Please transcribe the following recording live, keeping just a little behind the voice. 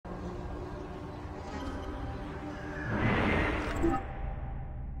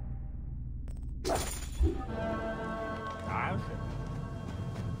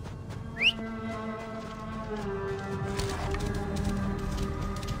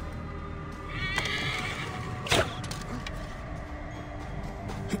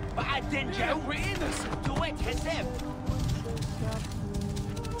تنجو دويت حساب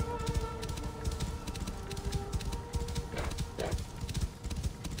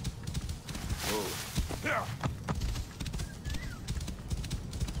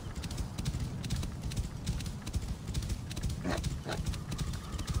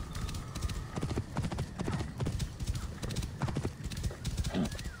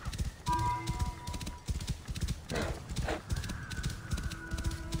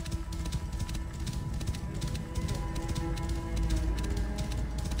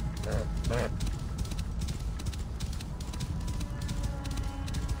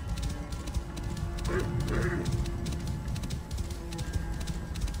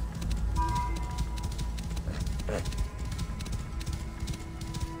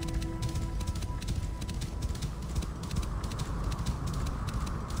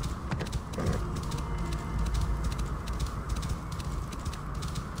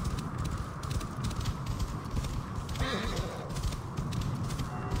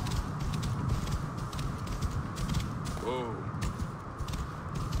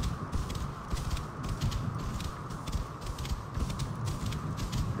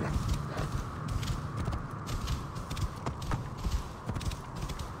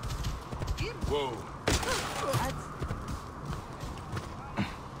Whoa.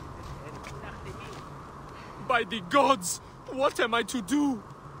 By the gods, what am I to do?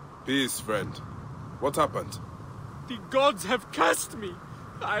 Peace, friend. What happened? The gods have cursed me.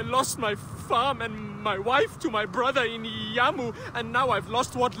 I lost my farm and my wife to my brother in Yamu, and now I've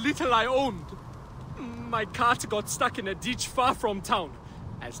lost what little I owned. My cart got stuck in a ditch far from town.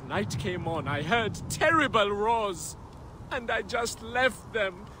 As night came on, I heard terrible roars, and I just left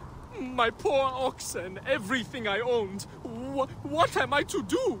them. My poor oxen, everything I owned. What am I to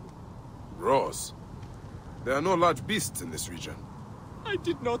do? Roars? There are no large beasts in this region. I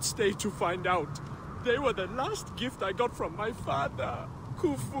did not stay to find out. They were the last gift I got from my father,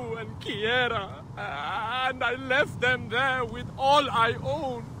 Khufu and Kiera, and I left them there with all I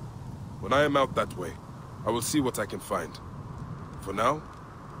own. When I am out that way, I will see what I can find. For now,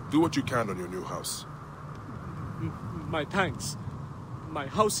 do what you can on your new house. My thanks. My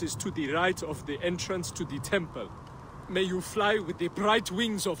house is to the right of the entrance to the temple. May you fly with the bright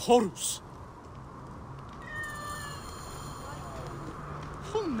wings of Horus.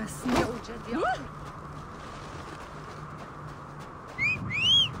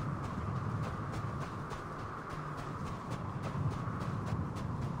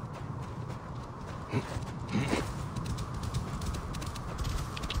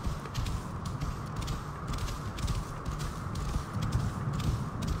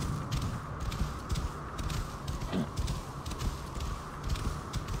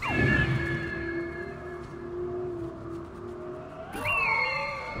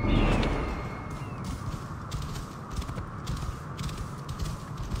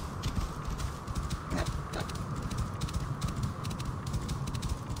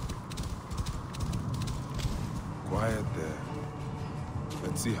 Quiet there.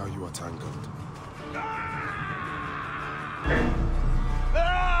 Let's see how you are tangled.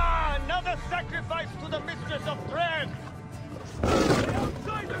 Another sacrifice to the mistress of Dreg!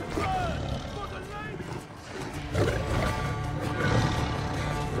 Outsiders burn! For the lady!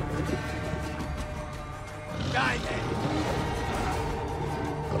 Die then!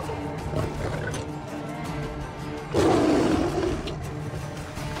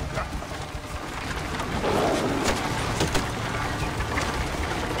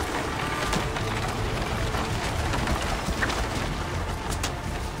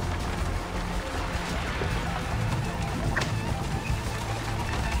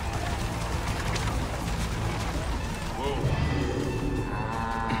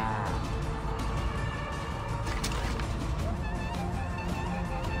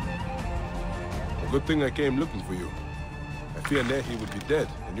 Good thing I came looking for you. I fear Nehi would be dead,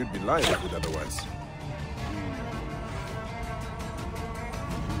 and you'd be lying if it otherwise.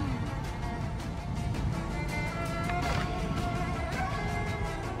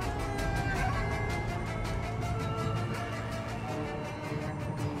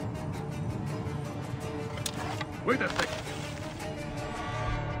 Wait a second.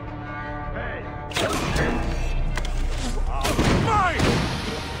 Hey! Mine!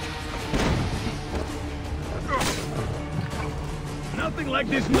 Nothing like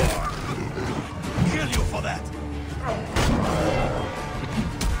this more. Kill you for that.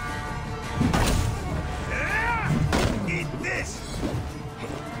 Eat this.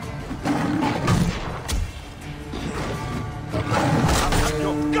 I'll cut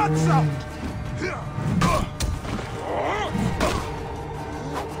your guts out.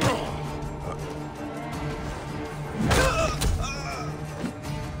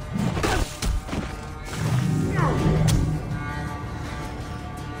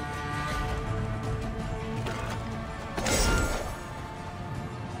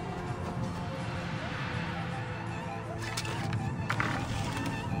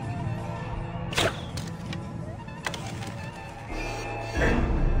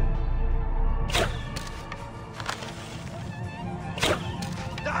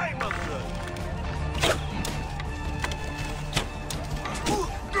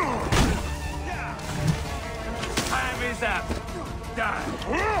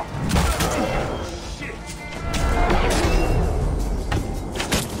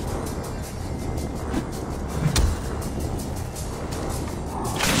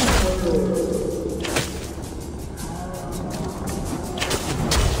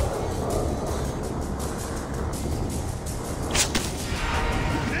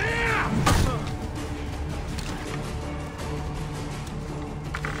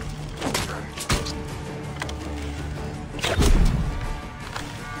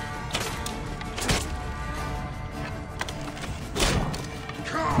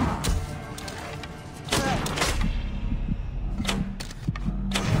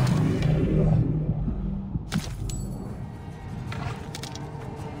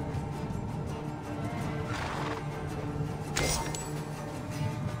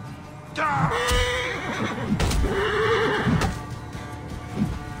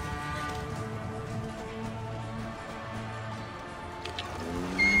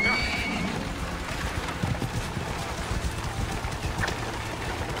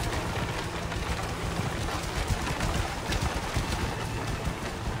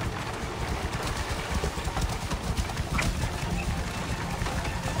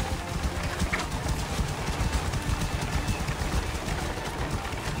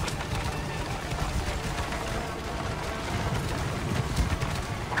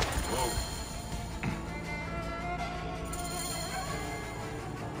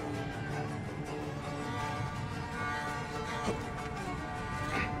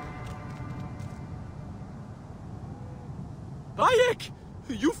 Bayek!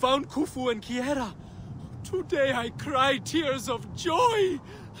 You found Khufu and Kiera. Today I cried tears of joy.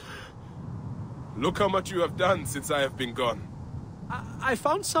 Look how much you have done since I have been gone. I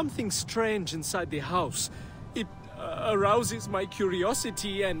found something strange inside the house. It arouses my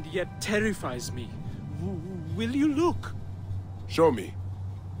curiosity and yet terrifies me. Will you look? Show me.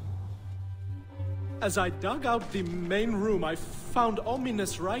 As I dug out the main room, I found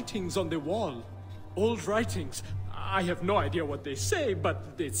ominous writings on the wall. Old writings. I have no idea what they say,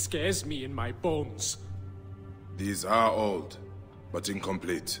 but it scares me in my bones. These are old, but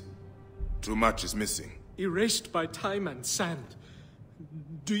incomplete. Too much is missing. Erased by time and sand.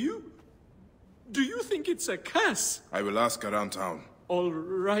 Do you think it's a curse? I will ask around town. All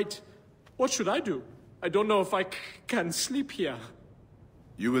right. What should I do? I don't know if I can sleep here.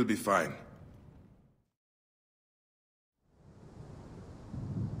 You will be fine.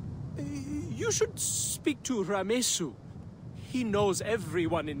 You should speak to Ramesu. He knows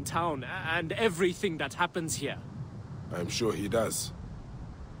everyone in town and everything that happens here. I'm sure he does.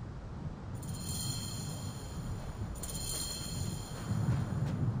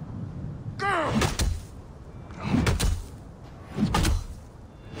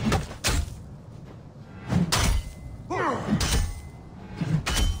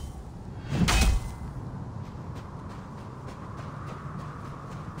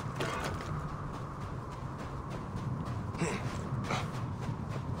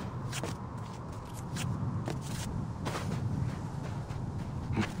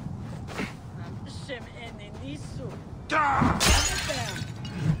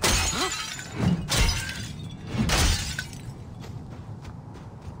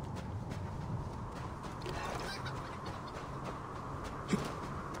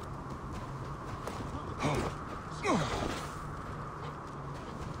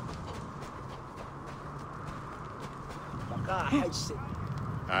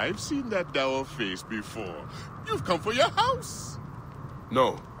 I've seen that dour face before. You've come for your house.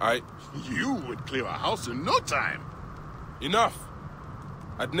 No, You would clear a house in no time. Enough!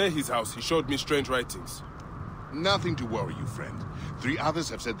 At Nehi's house, he showed me strange writings. Nothing to worry you, friend. 3 others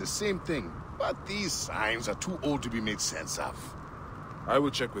have said the same thing, but these signs are too old to be made sense of. I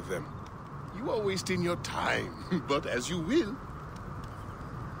will check with them. You are wasting your time, but as you will.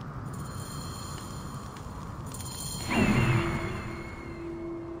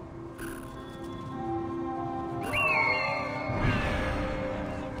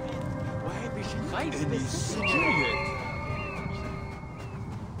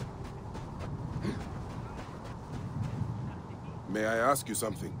 May I ask you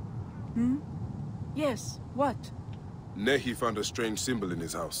something? Yes, what? Nehi found a strange symbol in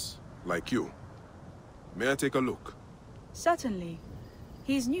his house, like you. May I take a look? Certainly.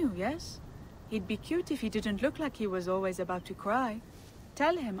 He's new, yes? He'd be cute if he didn't look like he was always about to cry.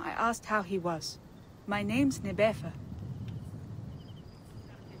 Tell him I asked how he was. My name's Nebefa.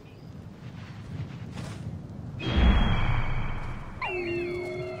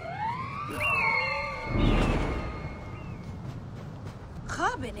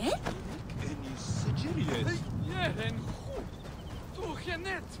 Cabinet? Toch je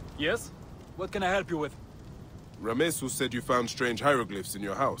net? Yes? What can I help you with? Ramesu said you found strange hieroglyphs in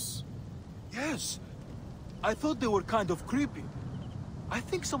your house. Yes. I thought they were kind of creepy. I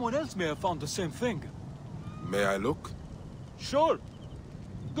think someone else may have found the same thing. May I look? Sure.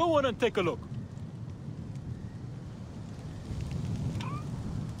 Go on and take a look.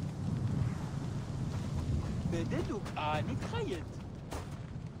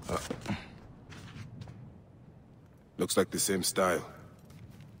 Looks like the same style.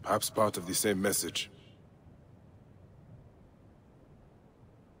 Perhaps part of the same message.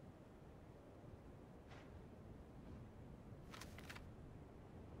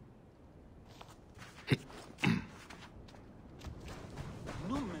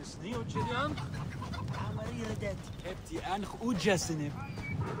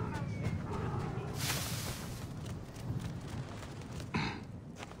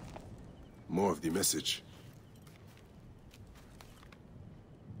 More of the message.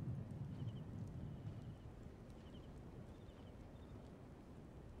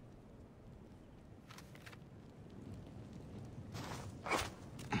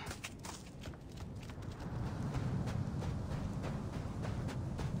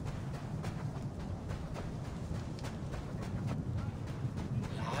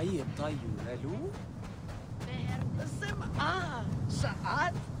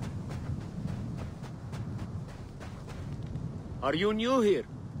 Are you new here?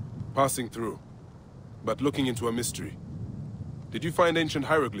 Passing through, but looking into a mystery. Did you find ancient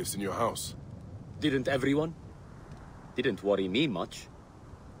hieroglyphs in your house? Didn't everyone? Didn't worry me much.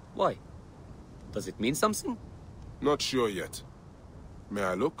 Why? Does it mean something? Not sure yet. May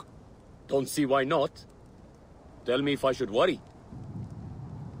I look? Don't see why not. Tell me if I should worry.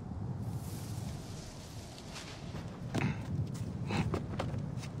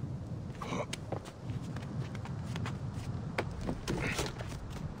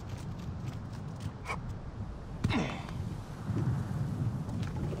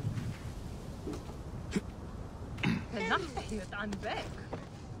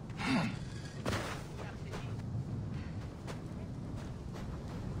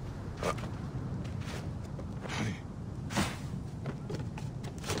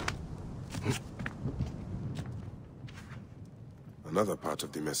 Another part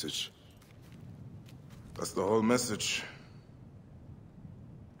of the message. That's the whole message.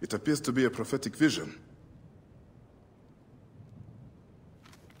 It appears to be a prophetic vision.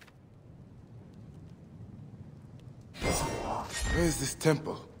 Where is this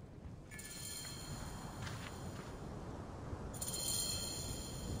temple?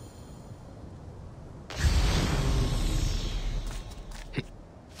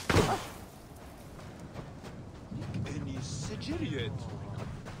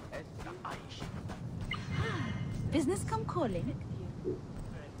 Business come calling?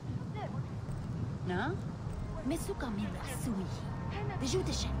 No? Mesuka mina sui. The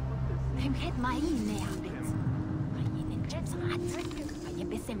Judician. Hem het mai neabit. Ayin in Jetsat. Ayin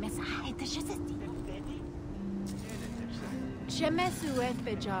bese mesa het shasesti. Chemesu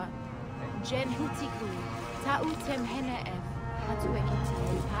efbeja. Jen hutiku. Tautem hena ef.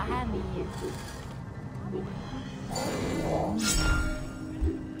 Hatuekiti pahami.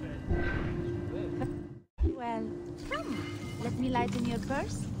 Well, come. Let me lighten your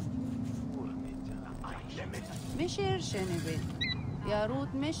purse. مشير شنبت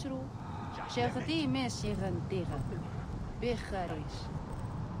يارود مشرو شغدي ماشي غنتيغا بخارج.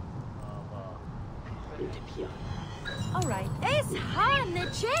 All right. Es ha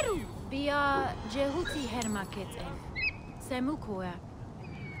necheru. Bia jehuti hermaket ef. Semukoa.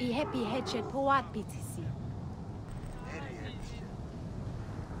 I happy hedget poat bitisi.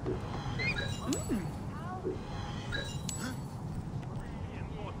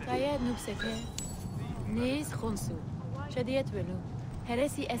 Kaya nubseke. Nis khonsu. Shadiyet velu.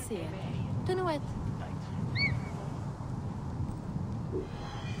 Heresi esiye. Tunuet.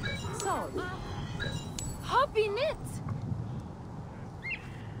 So. Hobby net.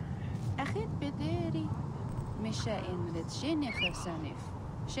 أخذ بديري مشائن لتجيني خرسانف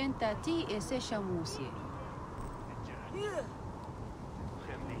شن تاتي إسي شموسي.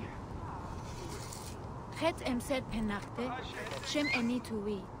 خد امسد پناخته شم انی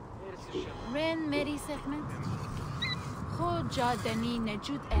توی رن مری سخمت خود جادنی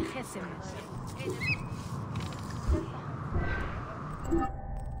نجود اخسمت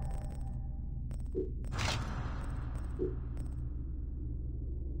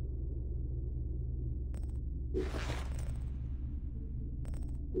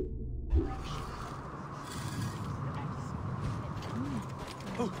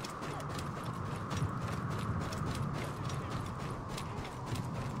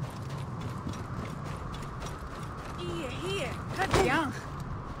Très bien.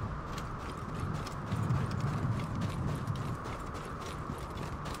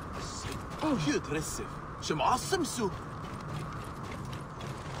 Oh, يترسف. شو معصم سو.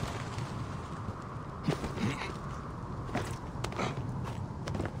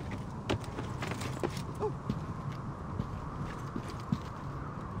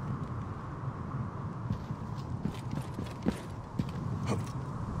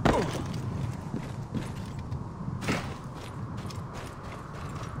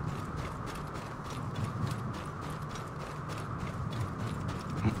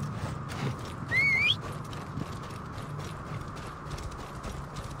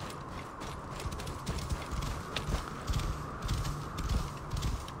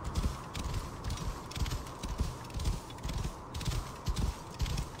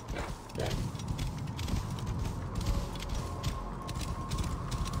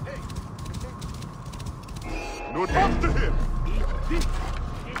 Not after him!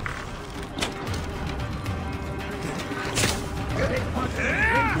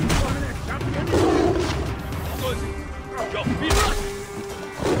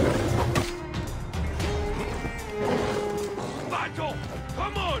 Battle!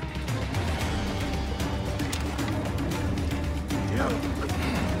 Come on!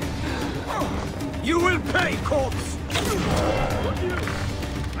 You will pay, corpse!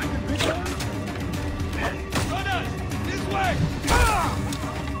 This way!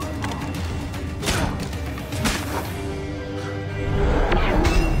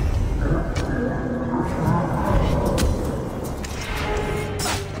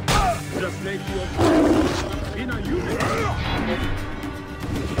 Should have played your in a unit.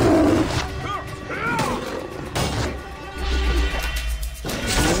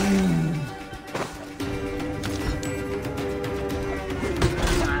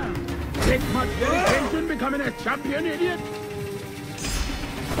 Take much dedication becoming a champion, idiot!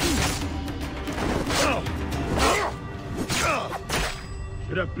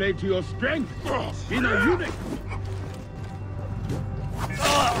 Should have played to your strength in a unit.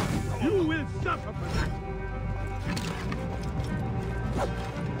 You will suffer for that.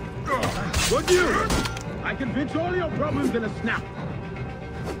 Good news! I can fix all your problems in a snap.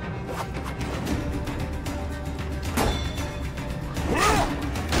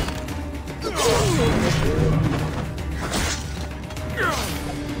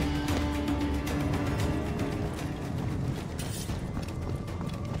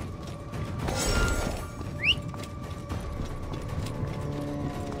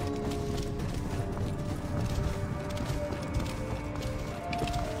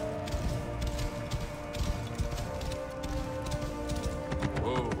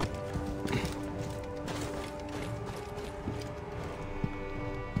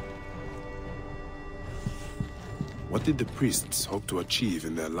 What did the priests hope to achieve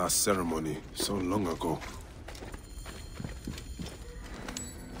in their last ceremony so long ago?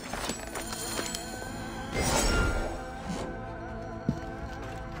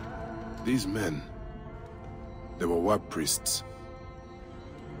 These men, they were Wab priests.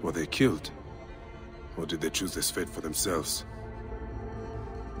 Were they killed? Or did they choose this fate for themselves?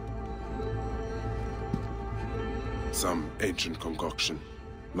 Some ancient concoction,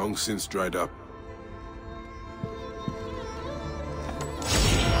 long since dried up.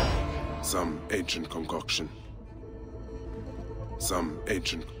 Some ancient concoction. Some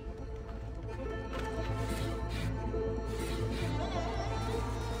ancient...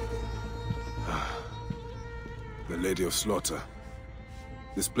 The Lady of Slaughter.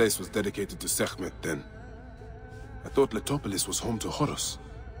 This place was dedicated to Sekhmet then. I thought Letopolis was home to Horus.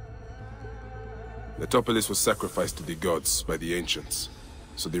 Letopolis was sacrificed to the gods by the ancients,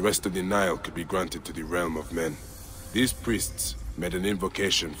 so the rest of the Nile could be granted to the realm of men. These priests made an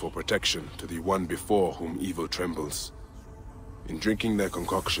invocation for protection to the one before whom evil trembles. In drinking their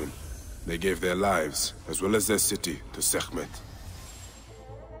concoction, they gave their lives, as well as their city, to Sekhmet.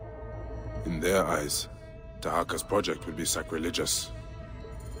 In their eyes, Tahaka's project would be sacrilegious.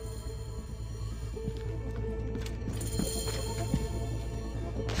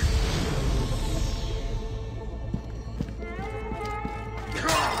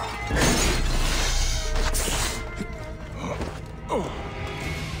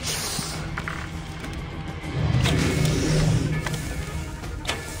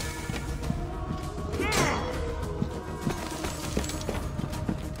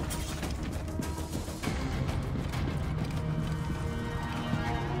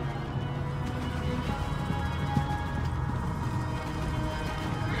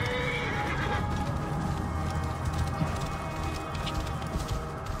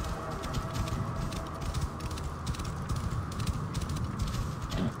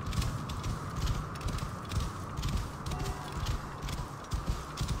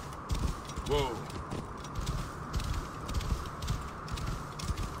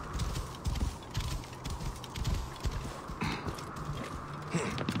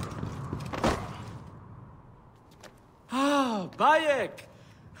 Ah, Bayek!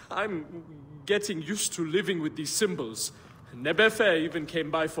 I'm getting used to living with these symbols. Nebefe even came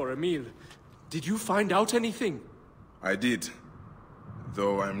by for a meal. Did you find out anything? I did.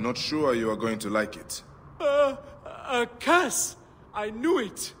 Though I'm not sure you are going to like it. A curse! I knew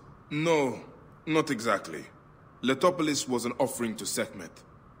it! No, not exactly. Letopolis was an offering to Sekhmet,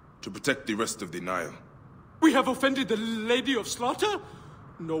 to protect the rest of the Nile. We have offended the Lady of Slaughter?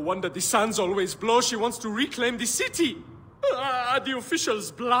 No wonder the suns always blow. She wants to reclaim the city. Are the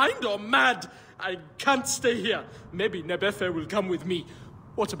officials blind or mad? I can't stay here. Maybe Nebefe will come with me.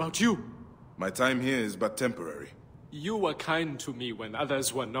 What about you? My time here is but temporary. You were kind to me when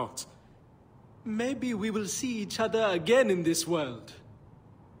others were not. Maybe we will see each other again in this world.